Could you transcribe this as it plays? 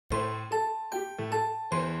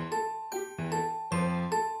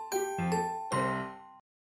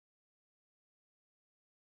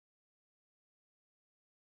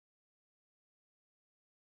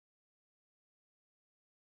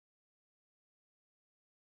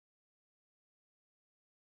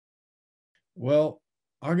Well,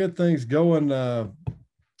 I'll get things going.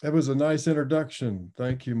 It was a nice introduction.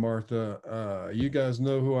 Thank you, Martha. You guys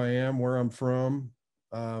know who I am, where I'm from.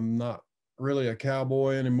 I'm not really a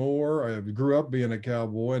cowboy anymore. I grew up being a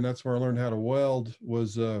cowboy, and that's where I learned how to weld.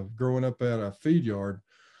 Was growing up at a feed yard,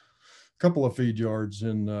 a couple of feed yards,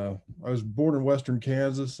 and I was born in western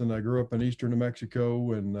Kansas, and I grew up in eastern New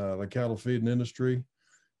Mexico in the cattle feeding industry,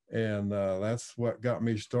 and that's what got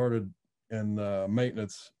me started in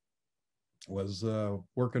maintenance. Was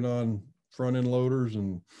working on front end loaders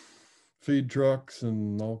and feed trucks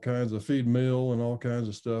and all kinds of feed mill and all kinds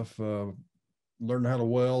of stuff. Learned how to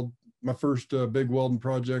weld. My first big welding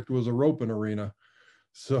project was a roping arena.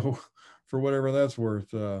 So, for whatever that's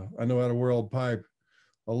worth, I know how to weld pipe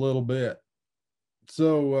a little bit.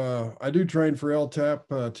 So, I do train for LTAP,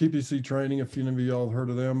 TPC training. If any of y'all have heard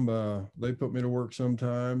of them, they put me to work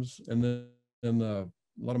sometimes. And then a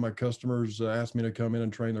lot of my customers ask me to come in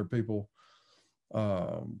and train their people,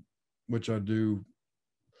 which I do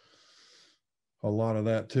a lot of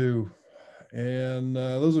that too. And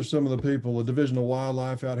those are some of the people. The Division of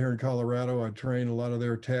Wildlife out here in Colorado, I train a lot of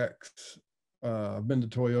their techs. I've been to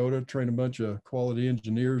Toyota, trained a bunch of quality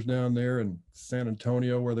engineers down there in San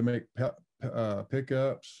Antonio where they make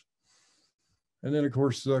pickups. And then, of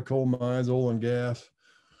course, coal mines, oil and gas.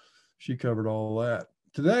 She covered all that.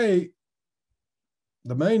 Today,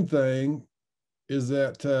 the main thing is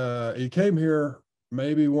that you came here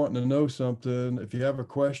maybe wanting to know something. If you have a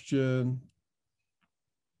question,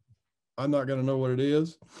 I'm not going to know what it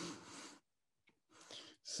is.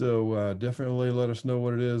 So definitely let us know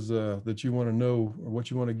what it is that you want to know or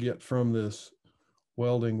what you want to get from this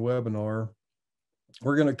welding webinar.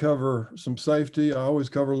 We're going to cover some safety. I always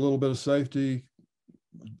cover a little bit of safety.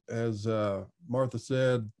 As Martha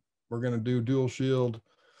said, we're going to do dual shield,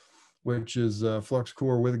 which is flux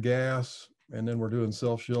core with gas, and then we're doing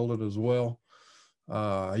self-shielded as well.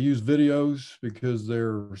 I use videos because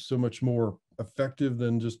they're so much more effective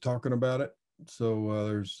than just talking about it. So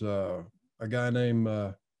there's a guy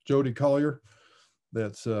named Jody Collier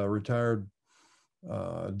that's retired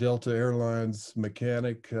Delta Airlines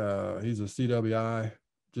mechanic. He's a CWI,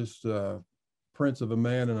 just prince of a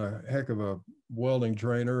man and a heck of a welding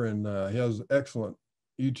trainer. And he has excellent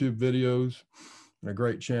YouTube videos and a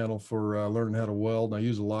great channel for learning how to weld. And I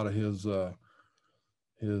use a lot of his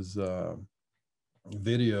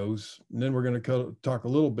videos. And then we're going to talk a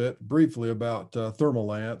little bit briefly about thermal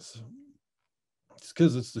lance. It's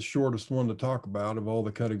because it's the shortest one to talk about of all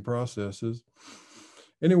the cutting processes.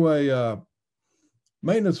 Anyway,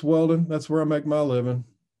 maintenance welding, that's where I make my living.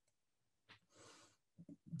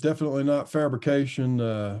 Definitely not fabrication.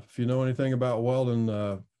 If you know anything about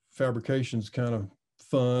welding, fabrication's kind of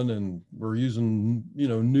fun, and we're using,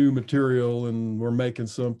 new material, and we're making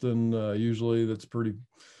something usually that's pretty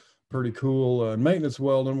cool. Maintenance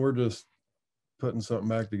welding, we're just putting something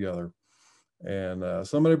back together. And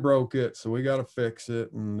somebody broke it, so we got to fix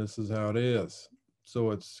it, and this is how it is.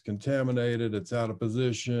 So it's contaminated, it's out of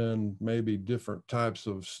position, maybe different types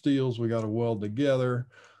of steels we got to weld together.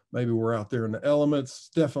 Maybe we're out there in the elements. It's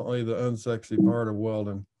definitely the unsexy part of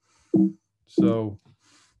welding. So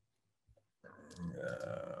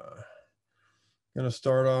going to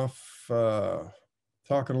start off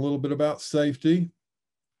talking a little bit about safety.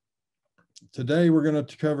 Today we're going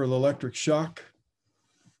to cover the electric shock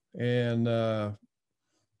and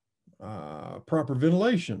proper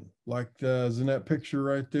ventilation, like is in that picture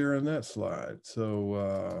right there in that slide.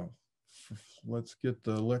 So let's get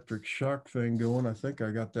the electric shock thing going. I think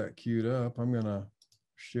I got that queued up. I'm going to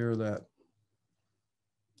share that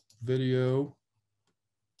video.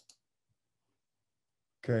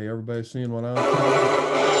 Okay, everybody seeing what I'm saying?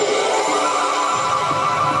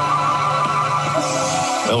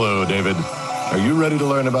 Hello, David. Are you ready to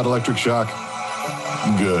learn about electric shock?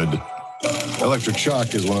 Good. Electric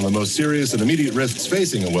shock is one of the most serious and immediate risks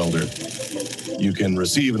facing a welder. You can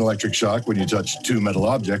receive an electric shock when you touch two metal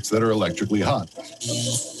objects that are electrically hot.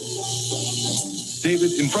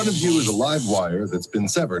 David, in front of you is a live wire that's been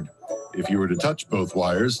severed. If you were to touch both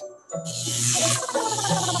wires...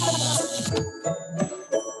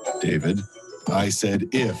 David, I said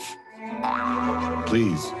if.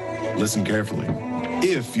 Please, listen carefully.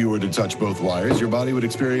 If you were to touch both wires, your body would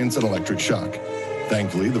experience an electric shock.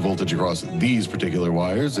 Thankfully, the voltage across these particular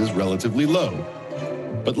wires is relatively low.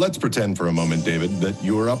 But let's pretend for a moment, David, that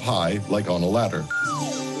you're up high, like on a ladder.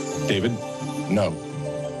 David, no.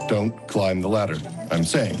 Don't climb the ladder. I'm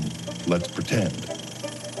saying, let's pretend.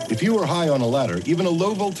 If you were high on a ladder, even a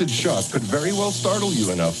low voltage shock could very well startle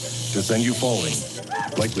you enough to send you falling,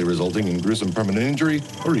 likely resulting in gruesome permanent injury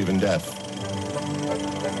or even death.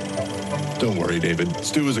 Don't worry, David.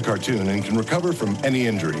 Stu is a cartoon and can recover from any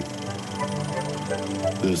injury.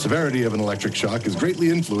 The severity of an electric shock is greatly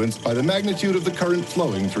influenced by the magnitude of the current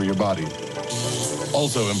flowing through your body.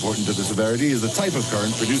 Also important to the severity is the type of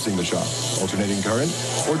current producing the shock, alternating current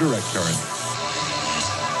or direct current.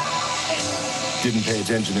 Didn't pay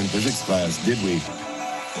attention in physics class, did we?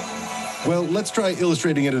 Well, let's try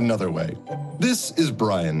illustrating it another way. This is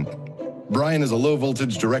Brian. Brian is a low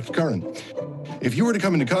voltage direct current. If you were to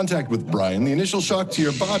come into contact with Brian, the initial shock to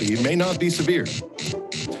your body may not be severe.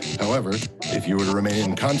 However, if you were to remain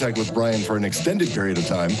in contact with Brian for an extended period of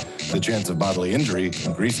time, the chance of bodily injury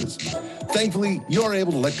increases. Thankfully, you're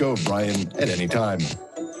able to let go of Brian at any time.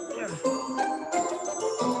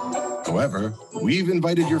 However, we've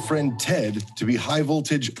invited your friend Ted to be high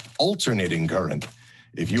voltage alternating current.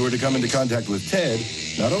 If you were to come into contact with Ted,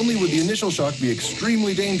 not only would the initial shock be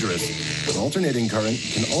extremely dangerous, but alternating current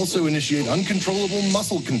can also initiate uncontrollable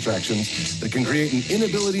muscle contractions that can create an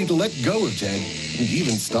inability to let go of Ted and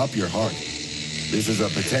even stop your heart. This is a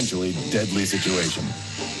potentially deadly situation.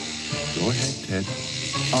 Go ahead, Ted.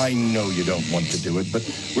 I know you don't want to do it, but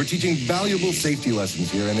we're teaching valuable safety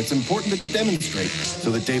lessons here, and it's important to demonstrate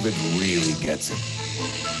so that David really gets it.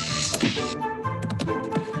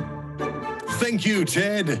 Thank you,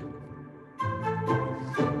 Ted.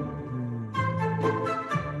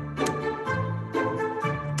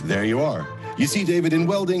 There you are. You see, David, in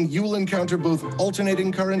welding, you will encounter both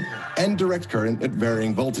alternating current and direct current at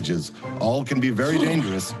varying voltages. All can be very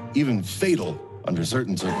dangerous, even fatal under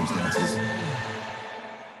certain circumstances.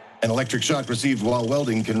 An electric shock received while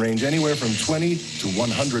welding can range anywhere from 20 to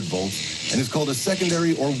 100 volts and is called a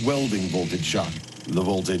secondary or welding voltage shock. The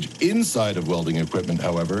voltage inside of welding equipment,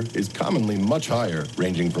 however, is commonly much higher,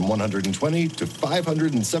 ranging from 120 to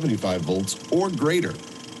 575 volts or greater.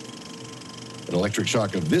 An electric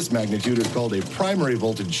shock of this magnitude is called a primary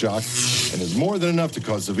voltage shock and is more than enough to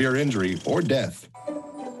cause severe injury or death.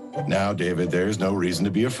 Now, David, there's no reason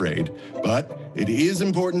to be afraid, but it is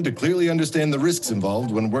important to clearly understand the risks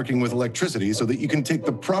involved when working with electricity so that you can take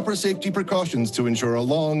the proper safety precautions to ensure a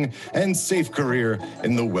long and safe career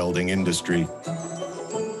in the welding industry.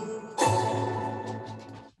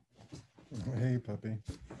 Hey, puppy.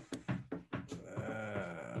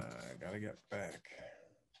 I gotta get back.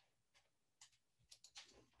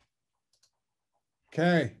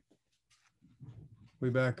 Okay. We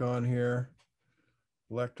back on here.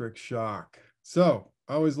 Electric shock. So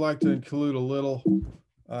I always like to include a little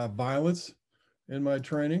violence in my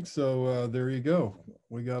training. So there you go.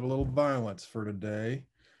 We got a little violence for today.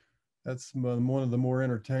 That's one of the more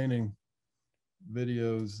entertaining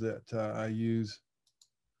videos that I use.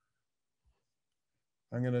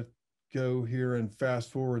 I'm going to go here and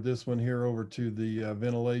fast forward this one here over to the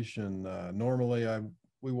ventilation. Normally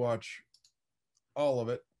we watch all of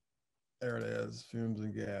it. There it is, fumes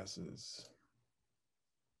and gases.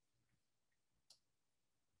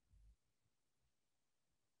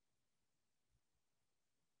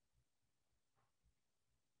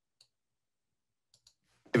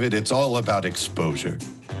 It's all about exposure.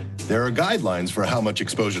 There are guidelines for how much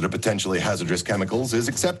exposure to potentially hazardous chemicals is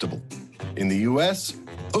acceptable. In the US,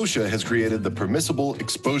 OSHA has created the Permissible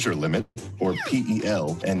Exposure Limit, or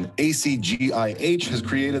PEL, and ACGIH has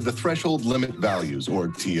created the Threshold Limit Values, or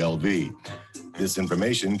TLV. This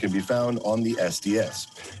information can be found on the SDS,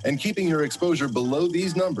 and keeping your exposure below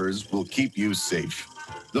these numbers will keep you safe.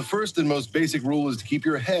 The first and most basic rule is to keep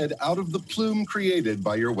your head out of the plume created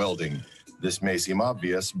by your welding. This may seem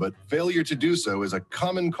obvious, but failure to do so is a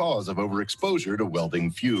common cause of overexposure to welding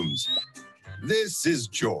fumes. This is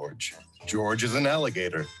George. George is an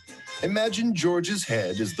alligator. Imagine George's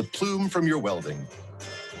head is the plume from your welding.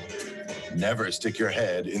 Never stick your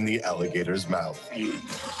head in the alligator's mouth.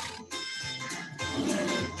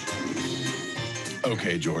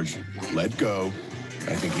 Okay, George, let go.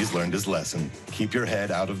 I think he's learned his lesson. Keep your head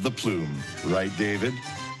out of the plume. Right, David?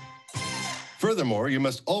 Furthermore, you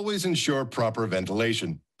must always ensure proper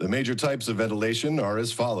ventilation. The major types of ventilation are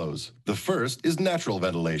as follows. The first is natural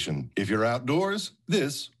ventilation. If you're outdoors,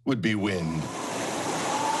 this would be wind.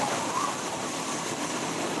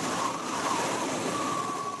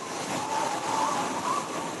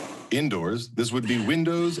 Indoors, this would be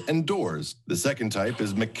windows and doors. The second type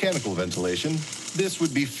is mechanical ventilation. This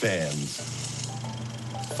would be fans.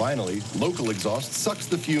 Finally, local exhaust sucks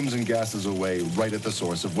the fumes and gases away right at the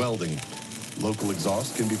source of welding. Local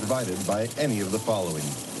exhaust can be provided by any of the following: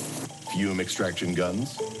 fume extraction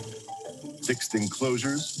guns, fixed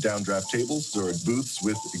enclosures, downdraft tables, or booths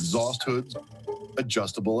with exhaust hoods,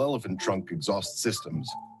 adjustable elephant trunk exhaust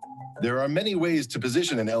systems, There are many ways to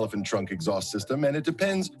position an elephant trunk exhaust system, and it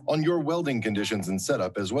depends on your welding conditions and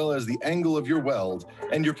setup, as well as the angle of your weld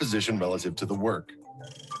and your position relative to the work.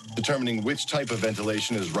 Determining which type of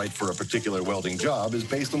ventilation is right for a particular welding job is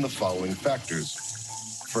based on the following factors.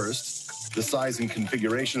 First, the size and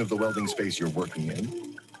configuration of the welding space you're working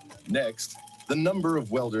in. Next, the number of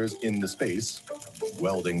welders in the space,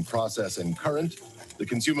 welding process and current, the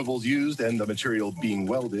consumables used and the material being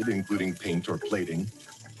welded, including paint or plating.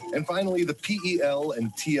 And finally, the PEL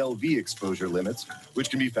and TLV exposure limits, which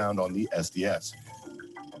can be found on the SDS.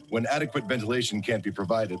 When adequate ventilation can't be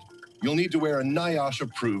provided, you'll need to wear a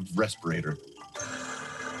NIOSH-approved respirator.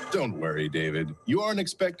 Don't worry, David. You aren't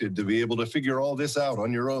expected to be able to figure all this out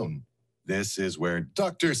on your own. This is where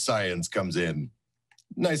Dr. Science comes in.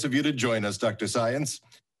 Nice of you to join us, Dr. Science.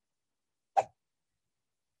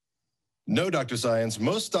 No, Dr. Science,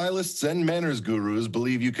 most stylists and manners gurus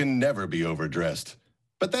believe you can never be overdressed.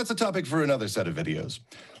 But that's a topic for another set of videos.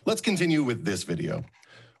 Let's continue with this video.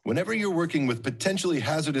 Whenever you're working with potentially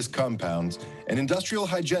hazardous compounds, an industrial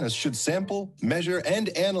hygienist should sample, measure, and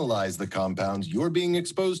analyze the compounds you're being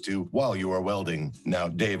exposed to while you are welding. Now,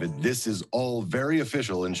 David, this is all very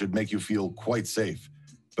official and should make you feel quite safe.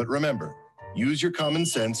 But remember, use your common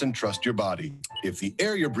sense and trust your body. If the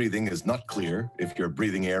air you're breathing is not clear, if your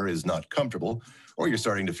breathing air is not comfortable, or you're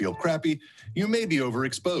starting to feel crappy, you may be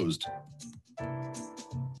overexposed.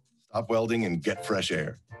 Stop welding and get fresh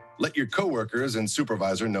air. Let your coworkers and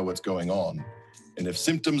supervisor know what's going on. And if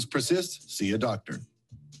symptoms persist, see a doctor.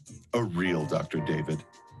 A real doctor, David.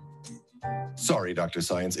 Sorry, Dr.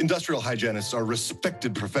 Science. Industrial hygienists are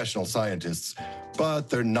respected professional scientists, but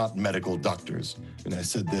they're not medical doctors. And I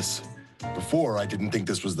said this before, I didn't think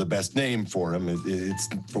this was the best name for him. It's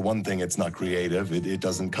for one thing, it's not creative. It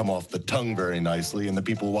doesn't come off the tongue very nicely. And the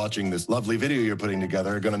people watching this lovely video you're putting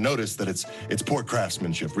together are going to notice that it's poor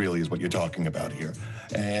craftsmanship, really, is what you're talking about here.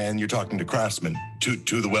 And you're talking to craftsmen,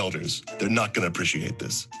 to the welders. They're not going to appreciate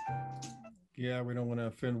this. Yeah, we don't want to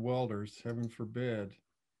offend welders. Heaven forbid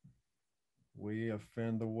we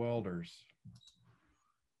offend the welders.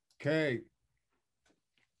 Okay.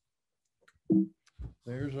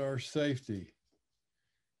 There's our safety.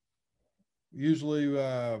 Usually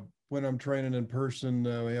when I'm training in person,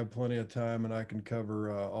 we have plenty of time and I can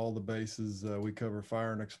cover all the bases. We cover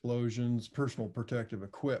fire and explosions, personal protective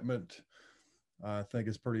equipment. I think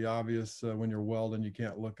it's pretty obvious when you're welding, you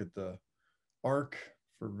can't look at the arc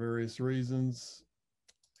for various reasons.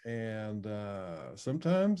 And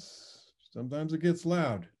sometimes it gets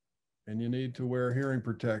loud and you need to wear hearing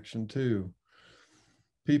protection too.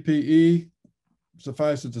 PPE,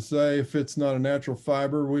 suffice it to say, if it's not a natural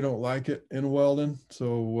fiber, we don't like it in welding.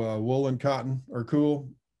 So wool and cotton are cool.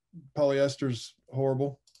 Polyester's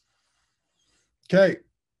horrible. Okay,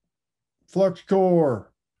 flux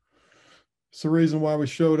core. It's the reason why we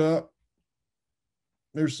showed up.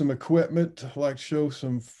 There's some equipment. I'd like to show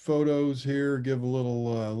some photos here, give a little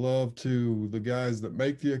love to the guys that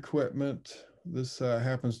make the equipment. This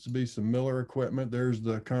happens to be some Miller equipment. There's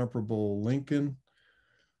the comparable Lincoln.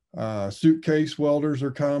 Suitcase welders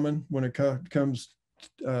are common when it comes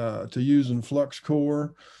to using flux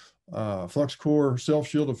core.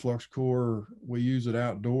 Self-shielded flux core, we use it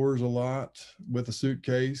outdoors a lot with a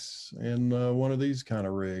suitcase and one of these kind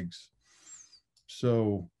of rigs.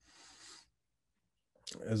 So,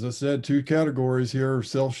 as I said, two categories here.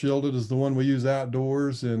 Self-shielded is the one we use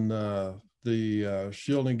outdoors, and the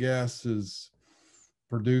shielding gas is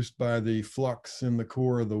produced by the flux in the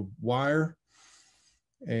core of the wire.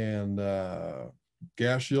 And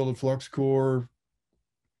gas shielded flux core,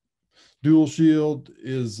 dual shield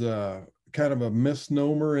is kind of a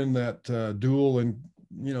misnomer in that dual, and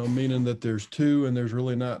meaning that there's two, and there's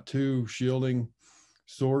really not two shielding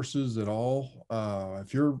sources at all.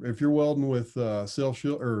 If you're welding with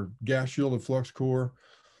self-shield or gas shielded flux core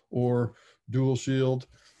or dual shield,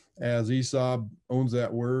 as FCAW owns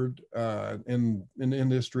that word, in the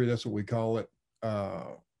industry, that's what we call it.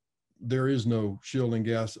 There is no shielding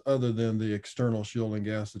gas other than the external shielding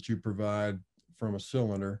gas that you provide from a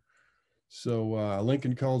cylinder. So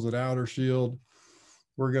Lincoln calls it outer shield.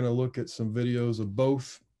 We're going to look at some videos of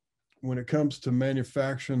both. When it comes to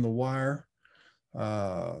manufacturing the wire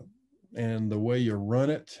and the way you run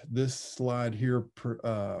it, this slide here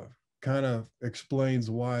kind of explains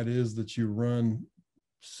why it is that you run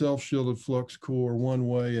self-shielded flux core one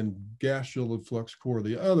way and gas shielded flux core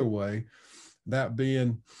the other way. That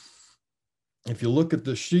being, if you look at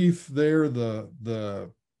the sheath there,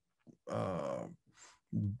 the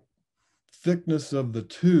thickness of the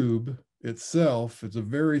tube itself, it's a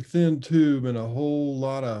very thin tube and a whole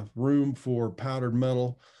lot of room for powdered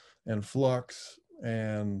metal and flux.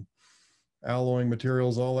 And alloying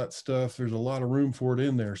materials, all that stuff. There's a lot of room for it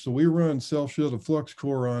in there. So we run self-shielded flux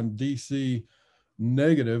core on DC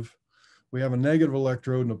negative. We have a negative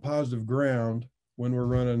electrode and a positive ground when we're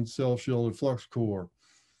running self-shielded flux core.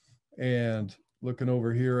 And looking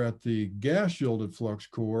over here at the gas shielded flux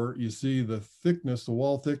core, you see the thickness, the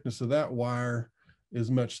wall thickness of that wire is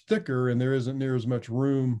much thicker, and there isn't near as much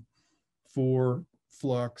room for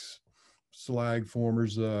flux, slag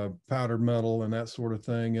formers, powdered metal, and that sort of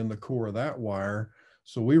thing in the core of that wire.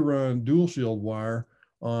 So we run dual shield wire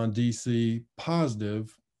on DC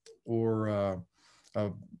positive, or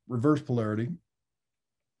reverse polarity,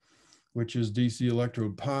 which is DC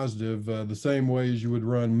electrode positive, the same way as you would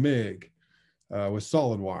run MIG with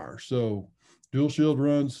solid wire. So dual shield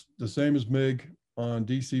runs the same as MIG on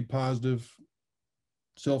DC positive.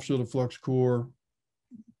 Self-shielded flux core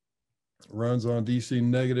runs on DC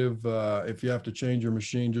negative. If you have to change your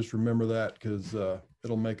machine, just remember that, because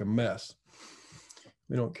it'll make a mess.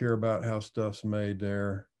 We don't care about how stuff's made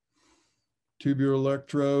there. Tubular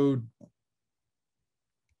electrode,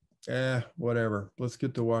 whatever. Let's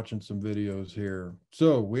get to watching some videos here.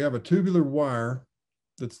 So we have a tubular wire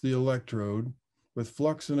that's the electrode with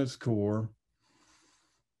flux in its core.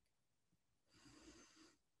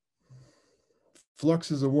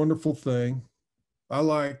 Flux is a wonderful thing. I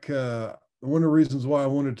like, one of the reasons why I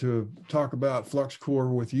wanted to talk about flux core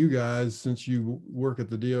with you guys, since you work at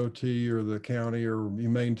the DOT or the county, or you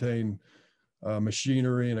maintain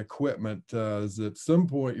machinery and equipment, is at some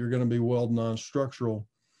point you're going to be welding on structural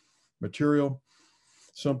material,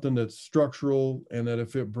 something that's structural, and that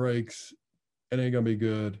if it breaks, it ain't going to be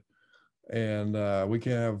good. And we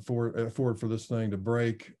can't afford for this thing to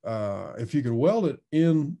break. If you can weld it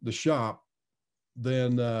in the shop,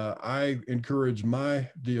 then I encourage my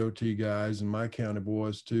DOT guys and my county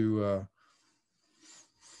boys to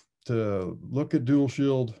look at dual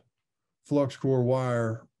shield flux core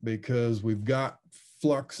wire, because we've got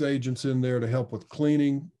flux agents in there to help with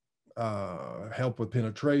cleaning, help with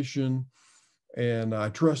penetration, and I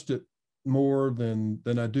trust it more than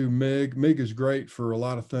I do MIG. MIG is great for a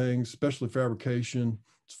lot of things, especially fabrication.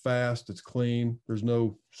 It's fast, it's clean, there's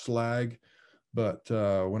no slag. But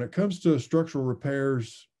when it comes to structural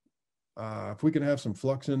repairs, if we can have some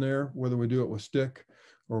flux in there, whether we do it with stick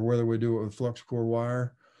or whether we do it with flux core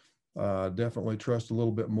wire, definitely trust a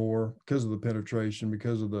little bit more because of the penetration,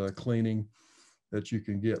 because of the cleaning that you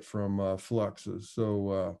can get from fluxes.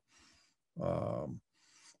 So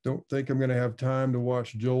don't think I'm going to have time to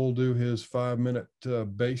watch Joel do his 5-minute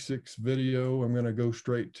basics video. I'm going to go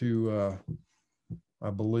straight to I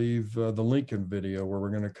believe the Lincoln video, where we're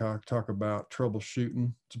going to talk about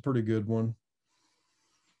troubleshooting. It's a pretty good one.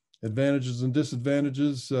 Advantages and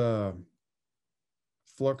disadvantages.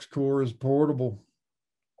 Flux core is portable,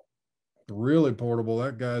 really portable.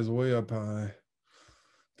 That guy's way up high.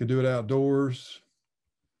 Can do it outdoors.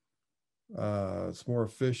 It's more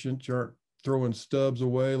efficient. You aren't throwing stubs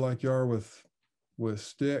away like you are with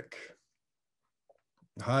stick.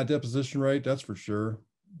 High deposition rate, that's for sure.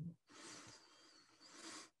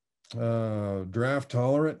 Draft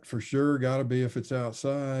tolerant for sure, got to be if it's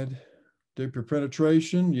outside. Deeper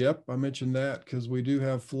penetration, yep, I mentioned that because we do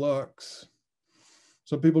have flux.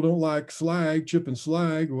 Some people don't like slag, chipping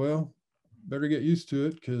slag. Well, better get used to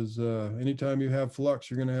it, because anytime you have flux,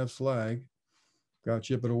 you're going to have slag. Got to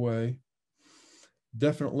chip it away.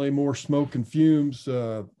 Definitely more smoke and fumes.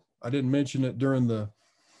 I didn't mention it during the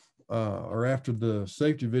or after the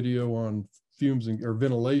safety video on fumes or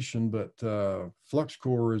ventilation, but flux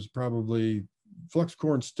core and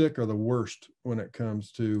stick are the worst when it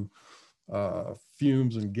comes to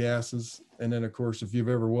fumes and gases. And then of course, if you've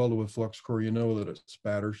ever welded with flux core, you know that it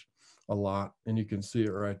spatters a lot, and you can see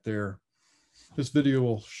it right there. This video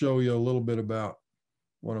will show you a little bit about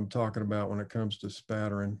what I'm talking about when it comes to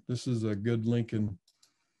spattering. This is a good Lincoln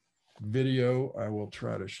video. I will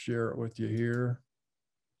try to share it with you here.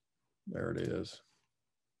 There it is.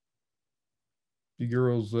 You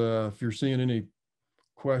girls, if you're seeing any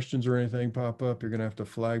questions or anything pop up, you're going to have to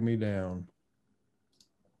flag me down.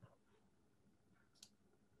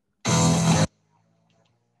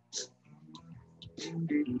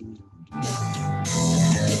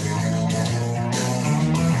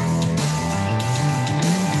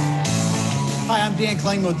 Hi, I'm Dan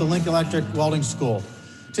Klingman with the Lincoln Electric Welding School.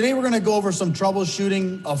 Today we're going to go over some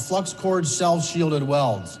troubleshooting of flux core self-shielded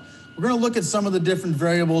welds. We're going to look at some of the different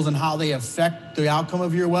variables and how they affect the outcome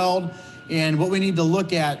of your weld and what we need to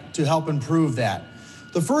look at to help improve that.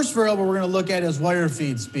 The first variable we're going to look at is wire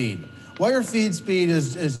feed speed. Wire feed speed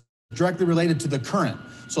is directly related to the current.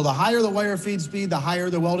 So the higher the wire feed speed, the higher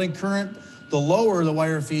the welding current. The lower the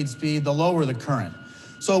wire feed speed, the lower the current.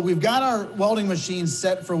 So we've got our welding machine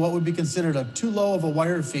set for what would be considered a too low of a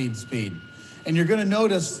wire feed speed. And you're gonna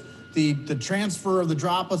notice the transfer of the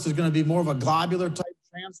droplets is gonna be more of a globular type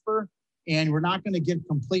transfer, and we're not gonna get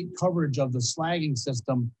complete coverage of the slagging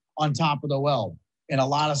system on top of the weld and a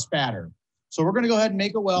lot of spatter. So we're gonna go ahead and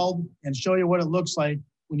make a weld and show you what it looks like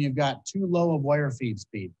when you've got too low of wire feed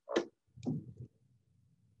speed.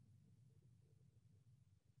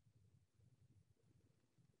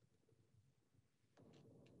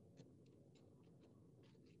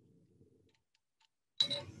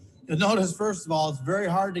 You'll notice, first of all, it's very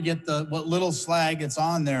hard to get what little slag that's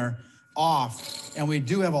on there off. And we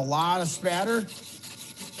do have a lot of spatter.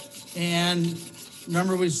 And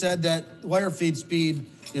remember we said that wire feed speed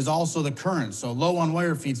is also the current. So low on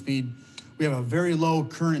wire feed speed, we have a very low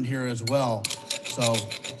current here as well. So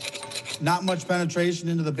not much penetration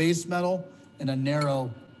into the base metal and a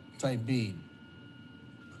narrow type bead.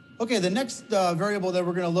 Okay, the next variable that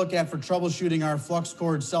we're gonna look at for troubleshooting our flux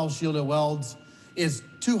cord self-shielded welds is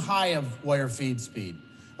too high of wire feed speed.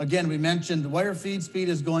 Again, we mentioned wire feed speed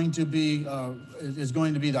is going to be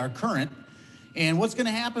our current. And what's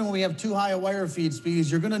gonna happen when we have too high a wire feed speed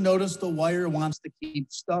is you're gonna notice the wire wants to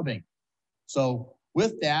keep stubbing. So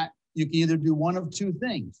with that, you can either do one of two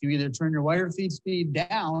things. You either turn your wire feed speed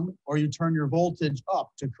down or you turn your voltage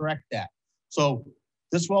up to correct that. So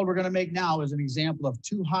this weld we're gonna make now is an example of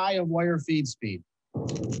too high of wire feed speed.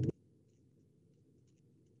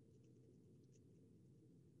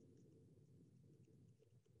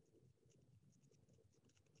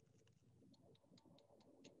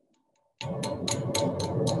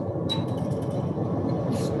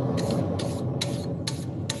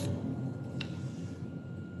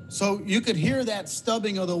 So you could hear that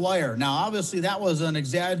stubbing of the wire. Now, obviously that was an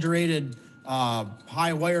exaggerated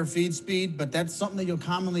high wire feed speed, but that's something that you'll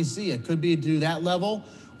commonly see. It could be to that level,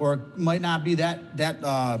 or it might not be that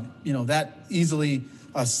easily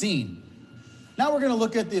seen. Now we're gonna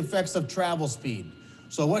look at the effects of travel speed.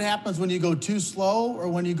 So what happens when you go too slow or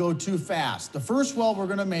when you go too fast? The first weld we're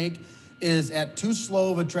gonna make is at too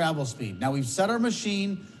slow of a travel speed. Now we've set our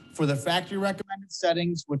machine for the factory recommended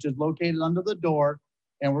settings, which is located under the door.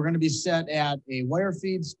 And we're gonna be set at a wire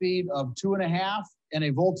feed speed of 2.5 and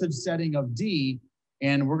a voltage setting of D.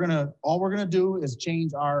 And all we're gonna do is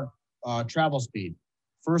change our travel speed.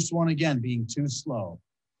 First one, again, being too slow.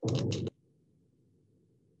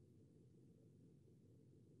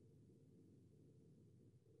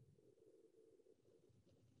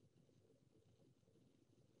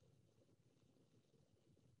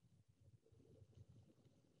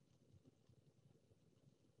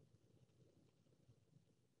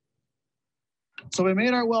 So we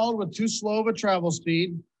made our weld with too slow of a travel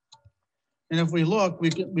speed. And if we look, we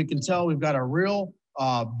can tell we've got a real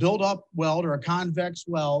build-up weld or a convex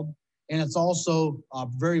weld, and it's also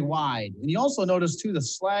very wide. And you also notice too, the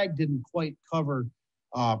slag didn't quite cover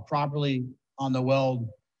properly on the weld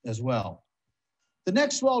as well. The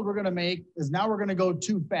next weld we're gonna make is now we're gonna go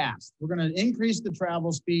too fast. We're gonna increase the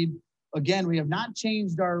travel speed. Again, we have not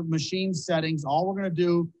changed our machine settings. All we're gonna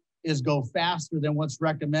do is go faster than what's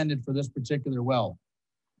recommended for this particular weld.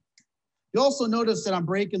 You also notice that I'm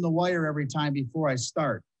breaking the wire every time before I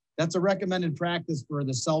start. That's a recommended practice for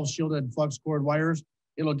the self-shielded flux cord wires.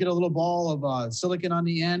 It'll get a little ball of silicon on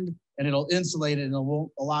the end and it'll insulate it and it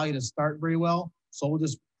won't allow you to start very well. So we'll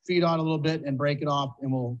just feed on a little bit and break it off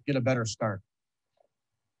and we'll get a better start.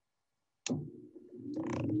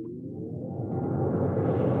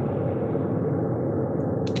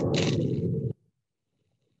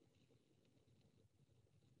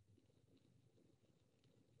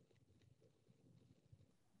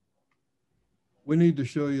 We need to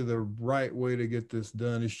show you the right way to get this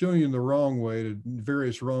done. He's showing you the wrong way, to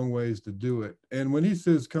various wrong ways to do it. And when he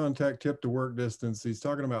says contact tip to work distance, he's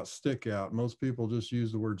talking about stick out. Most people just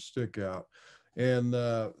use the word stick out. And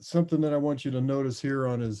something that I want you to notice here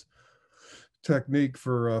on his technique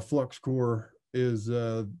for flux core is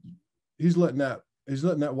he's letting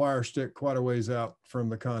that wire stick quite a ways out from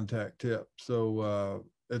the contact tip. So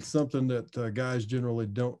it's something that guys generally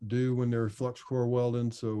don't do when they're flux core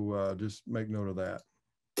welding. So just make note of that.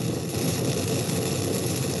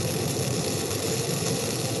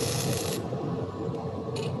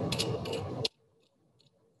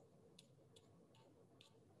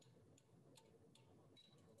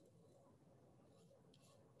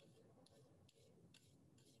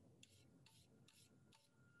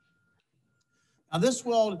 Now this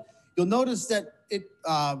weld, you'll notice that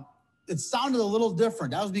it sounded a little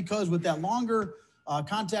different. That was because with that longer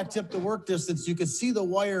contact tip to work distance, you could see the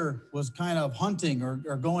wire was kind of hunting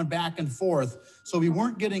or going back and forth. So we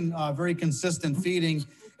weren't getting very consistent feeding.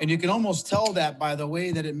 And you can almost tell that by the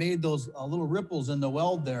way that it made those little ripples in the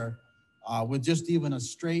weld there. With just even a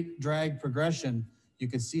straight drag progression, you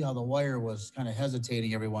could see how the wire was kind of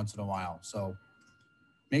hesitating every once in a while. So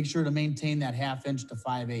make sure to maintain that 1/2 inch to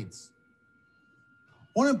 5/8.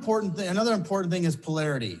 Another important thing is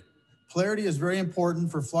polarity. Polarity is very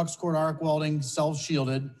important for flux core arc welding,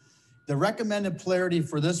 self-shielded. The recommended polarity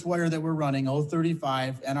for this wire that we're running,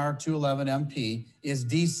 035 NR211 MP, is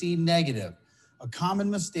DC negative. A common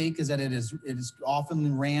mistake is that it is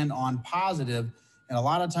often ran on positive, and a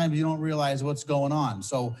lot of times you don't realize what's going on.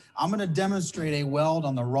 So I'm going to demonstrate a weld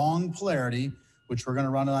on the wrong polarity, which we're going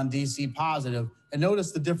to run it on DC positive, and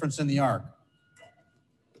notice the difference in the arc.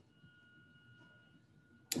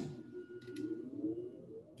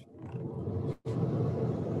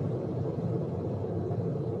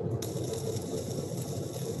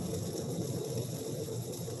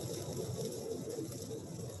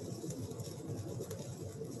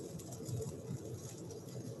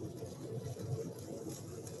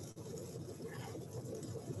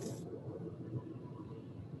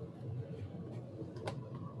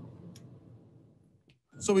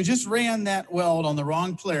 So we just ran that weld on the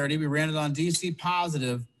wrong polarity. We ran it on DC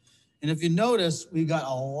positive. And if you notice, we got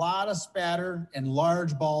a lot of spatter and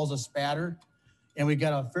large balls of spatter, and we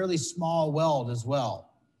got a fairly small weld as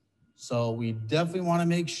well. So we definitely want to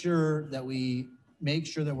make sure that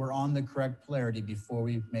we're on the correct polarity before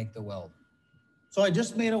we make the weld. So I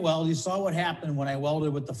just made a weld. You saw what happened when I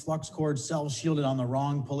welded with the flux cord self-shielded on the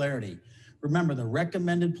wrong polarity. Remember, the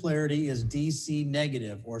recommended polarity is DC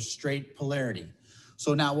negative or straight polarity.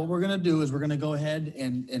 So now what we're going to do is we're going to go ahead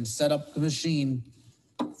and set up the machine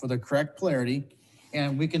for the correct polarity.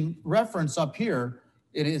 And we can reference up here,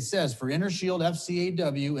 it says for inner shield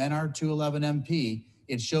FCAW NR211 MP,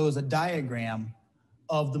 it shows a diagram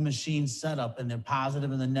of the machine setup and the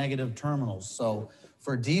positive and the negative terminals. So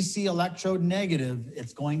for DC electrode negative,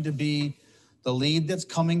 it's going to be the lead that's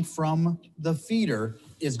coming from the feeder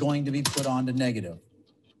is going to be put on to negative.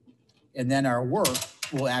 And then our work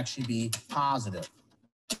will actually be positive.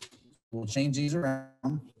 We'll change these around.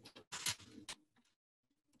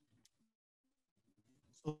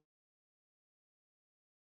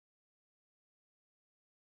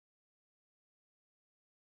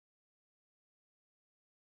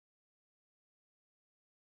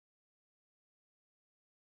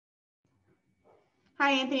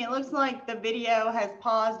 Hi, Anthony. It looks like the video has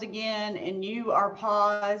paused again and you are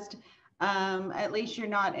paused. At least you're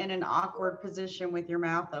not in an awkward position with your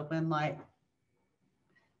mouth open like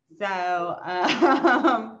so.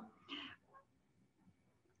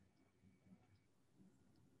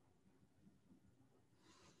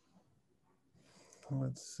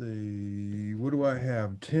 Let's see, what do I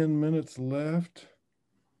have? 10 minutes left.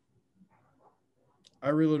 I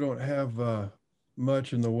really don't have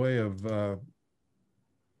much in the way of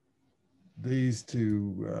these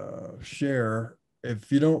to share.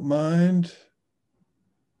 If you don't mind,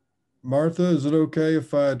 Martha, is it okay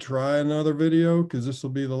if I try another video? Because this will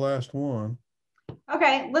be the last one.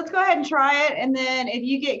 Okay, let's go ahead and try it. And then if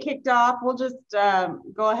you get kicked off, we'll just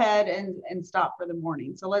go ahead and stop for the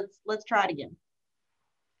morning. So let's try it again.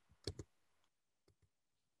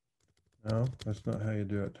 No, that's not how you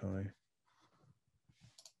do it, Tony.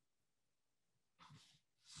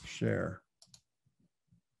 Share.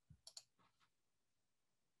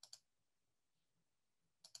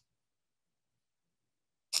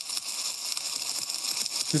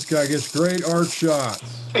 This guy gets great arc shots.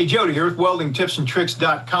 Hey, Jody here with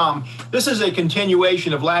weldingtipsandtricks.com. This is a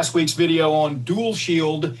continuation of last week's video on dual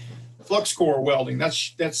shield flux core welding.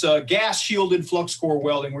 That's gas shielded flux core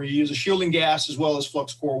welding, where you use a shielding gas as well as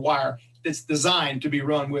flux core wire that's designed to be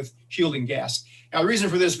run with shielding gas. Now, the reason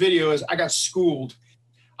for this video is I got schooled.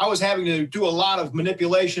 I was having to do a lot of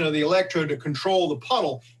manipulation of the electrode to control the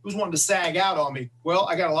puddle. It was wanting to sag out on me. Well,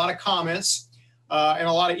 I got a lot of comments and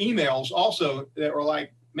a lot of emails also that were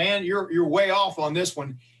like, man, you're way off on this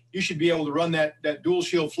one. You should be able to run that dual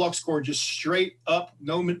shield flux core just straight up,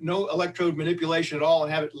 no electrode manipulation at all,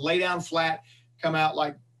 and have it lay down flat, come out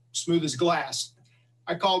like smooth as glass.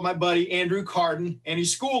 I called my buddy Andrew Carden, and he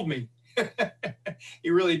schooled me. He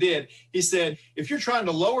really did. He said, if you're trying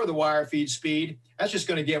to lower the wire feed speed, that's just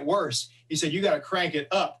going to get worse. He said, you got to crank it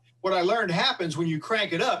up. What I learned happens when you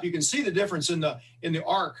crank it up, you can see the difference in the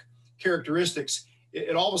arc characteristics.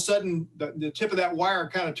 It all of a sudden, the tip of that wire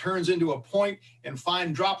kind of turns into a point, and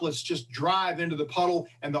fine droplets just drive into the puddle,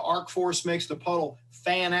 and the arc force makes the puddle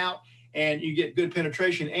fan out, and you get good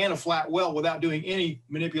penetration and a flat weld without doing any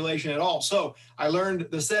manipulation at all. So I learned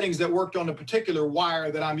the settings that worked on the particular wire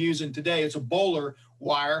that I'm using today. It's a Bowler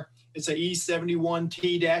wire. It's a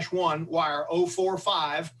E71T-1 wire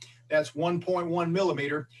 045. That's 1.1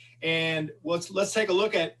 millimeter. And let's take a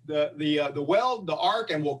look at the weld, the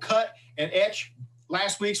arc, and we'll cut and etch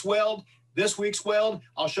last week's weld, this week's weld.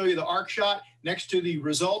 I'll show you the arc shot next to the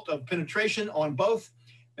result of penetration on both.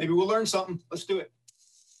 Maybe we'll learn something. Let's do it.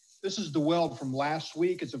 This is the weld from last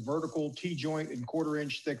week. It's a vertical T-joint and 1/4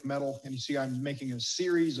 inch thick metal. And you see I'm making a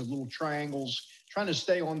series of little triangles, trying to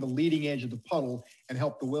stay on the leading edge of the puddle and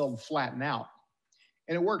help the weld flatten out.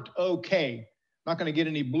 And it worked okay. Not going to get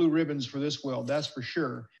any blue ribbons for this weld, that's for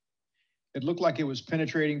sure. It looked like it was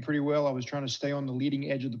penetrating pretty well. I was trying to stay on the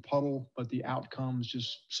leading edge of the puddle, but the outcome's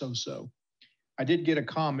just so-so. I did get a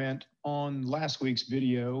comment on last week's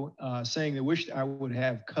video saying they wished I would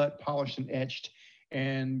have cut, polished, and etched,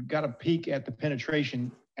 and got a peek at the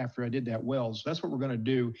penetration after I did that weld. So that's what we're going to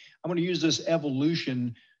do. I'm going to use this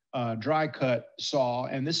Evolution dry cut saw,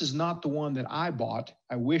 and this is not the one that I bought.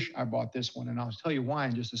 I wish I bought this one, and I'll tell you why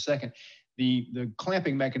in just a second. The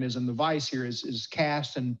clamping mechanism, the vise here is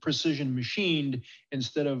cast and precision machined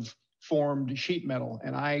instead of formed sheet metal.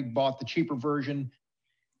 And I bought the cheaper version.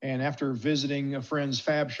 And after visiting a friend's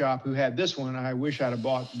fab shop who had this one, I wish I'd have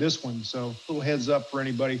bought this one. So a little heads up for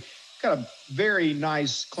anybody. Got a very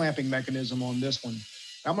nice clamping mechanism on this one.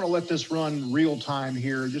 I'm going to let this run real time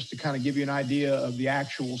here just to kind of give you an idea of the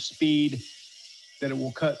actual speed that it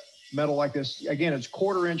will cut metal like this. Again, it's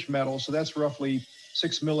 1/4 inch metal, so that's roughly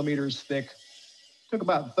 6 millimeters thick. Took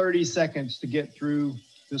about 30 seconds to get through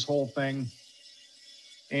this whole thing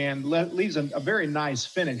and leaves a very nice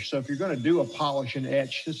finish. So if you're going to do a polish and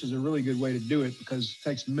etch, this is a really good way to do it because it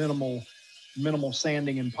takes minimal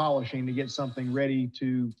sanding and polishing to get something ready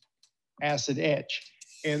to acid etch.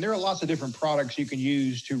 And there are lots of different products you can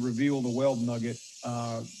use to reveal the weld nugget.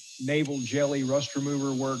 Naval jelly rust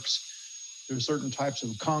remover works. There's certain types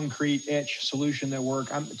of concrete etch solution that work.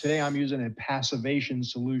 Today I'm using a passivation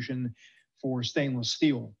solution for stainless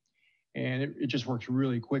steel, and it just works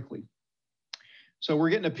really quickly. So we're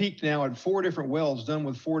getting a peek now at 4 different welds done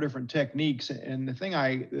with 4 different techniques. And the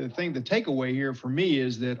takeaway here for me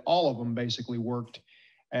is that all of them basically worked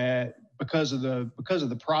because of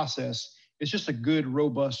the process. It's just a good,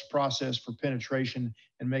 robust process for penetration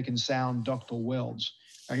and making sound ductile welds.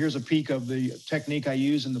 Now here's a peek of the technique I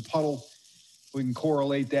use in the puddle. We can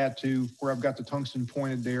correlate that to where I've got the tungsten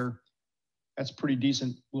pointed there. That's a pretty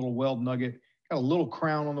decent little weld nugget. Got a little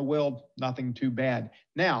crown on the weld, nothing too bad.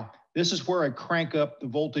 Now, this is where I crank up the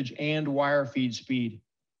voltage and wire feed speed.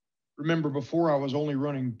 Remember before I was only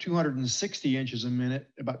running 260 inches a minute,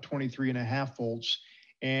 about 23.5 volts.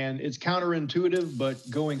 And it's counterintuitive, but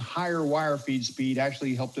going higher wire feed speed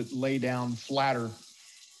actually helped it lay down flatter.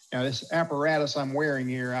 Now this apparatus I'm wearing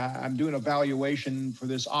here, I'm doing evaluation for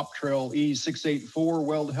this Optrail E684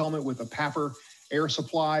 weld helmet with a PAFR air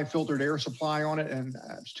supply, filtered air supply on it. And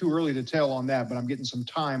it's too early to tell on that, but I'm getting some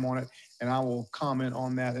time on it and I will comment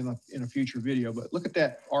on that in a future video. But look at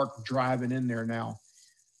that arc driving in there now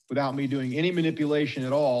without me doing any manipulation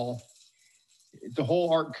at all. The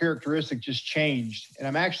whole arc characteristic just changed and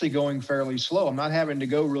I'm actually going fairly slow. I'm not having to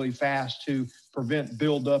go really fast to prevent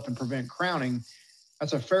buildup and prevent crowning.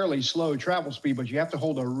 That's a fairly slow travel speed, but you have to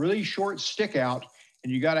hold a really short stick out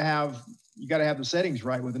and you gotta have the settings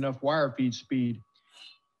right with enough wire feed speed.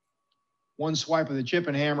 One swipe of the chip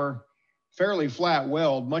and hammer, fairly flat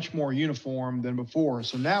weld, much more uniform than before.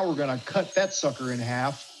 So now we're gonna cut that sucker in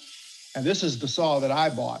half. And this is the saw that I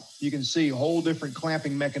bought. You can see a whole different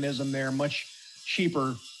clamping mechanism there, much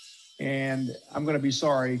cheaper. And I'm gonna be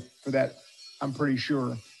sorry for that, I'm pretty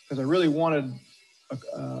sure, because I really wanted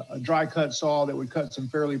a dry cut saw that would cut some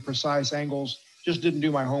fairly precise angles. Just didn't do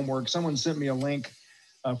my homework. Someone sent me a link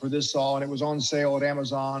for this saw and it was on sale at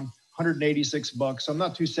Amazon, 186 bucks. So I'm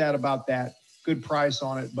not too sad about that. Good price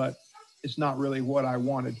on it, but it's not really what I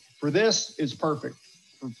wanted. For this, it's perfect.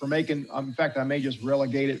 For making, in fact, I may just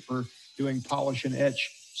relegate it for doing polish and etch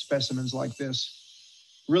specimens like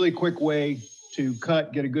this. Really quick way to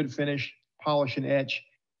cut, get a good finish, polish and etch.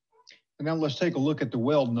 And now let's take a look at the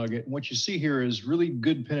weld nugget. And what you see here is really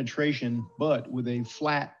good penetration, but with a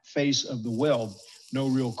flat face of the weld, no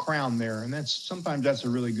real crown there. And sometimes that's a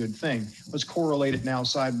really good thing. Let's correlate it now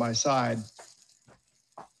side by side.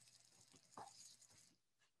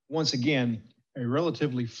 Once again, a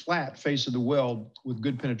relatively flat face of the weld with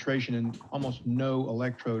good penetration and almost no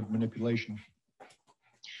electrode manipulation.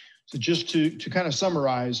 So just to kind of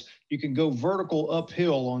summarize, you can go vertical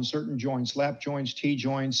uphill on certain joints, lap joints,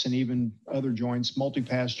 T-joints, and even other joints,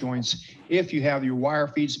 multi-pass joints. If you have your wire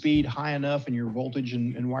feed speed high enough and your voltage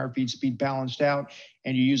and wire feed speed balanced out,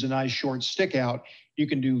 and you use a nice short stick out, you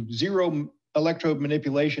can do zero electrode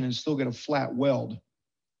manipulation and still get a flat weld.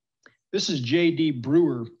 This is J.D.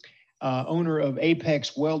 Brewer, owner of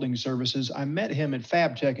Apex Welding Services. I met him at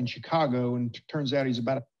FabTech in Chicago, and it turns out he's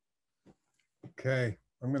about Okay,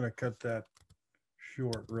 I'm going to cut that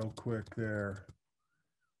short real quick there.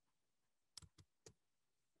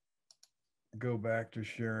 Go back to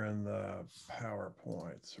sharing the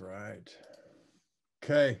PowerPoints, right?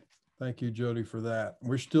 Okay, thank you, Jody, for that.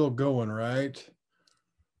 We're still going, right?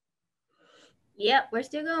 Yep, we're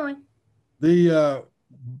still going. The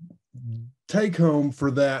take home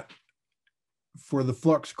for that, for the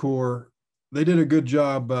flux core, they did a good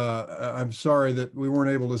job. I'm sorry that we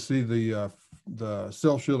weren't able to see the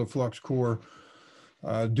self-shielded flux core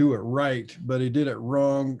do it right, but he did it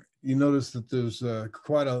wrong. You notice that there's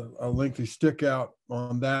quite a lengthy stick out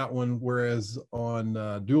on that one, whereas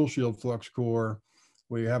on dual shield flux core,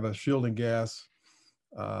 where you have a shielding gas,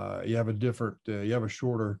 you have a different, you have a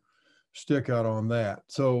shorter stick out on that.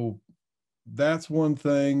 So that's one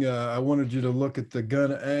thing. I wanted you to look at the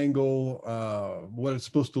gun angle, what it's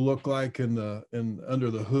supposed to look like under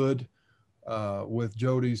the hood with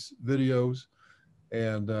Jody's videos,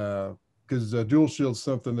 and because dual shield is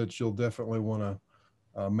something that you'll definitely want to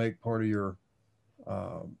make part of your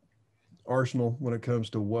arsenal when it comes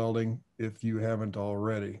to welding if you haven't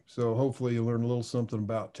already. So hopefully you learn a little something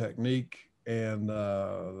about technique and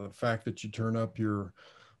the fact that you turn up your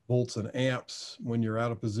volts and amps when you're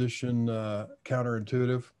out of position,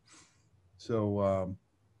 counterintuitive. So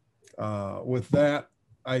with that,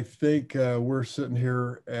 I think we're sitting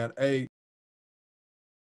here at 8.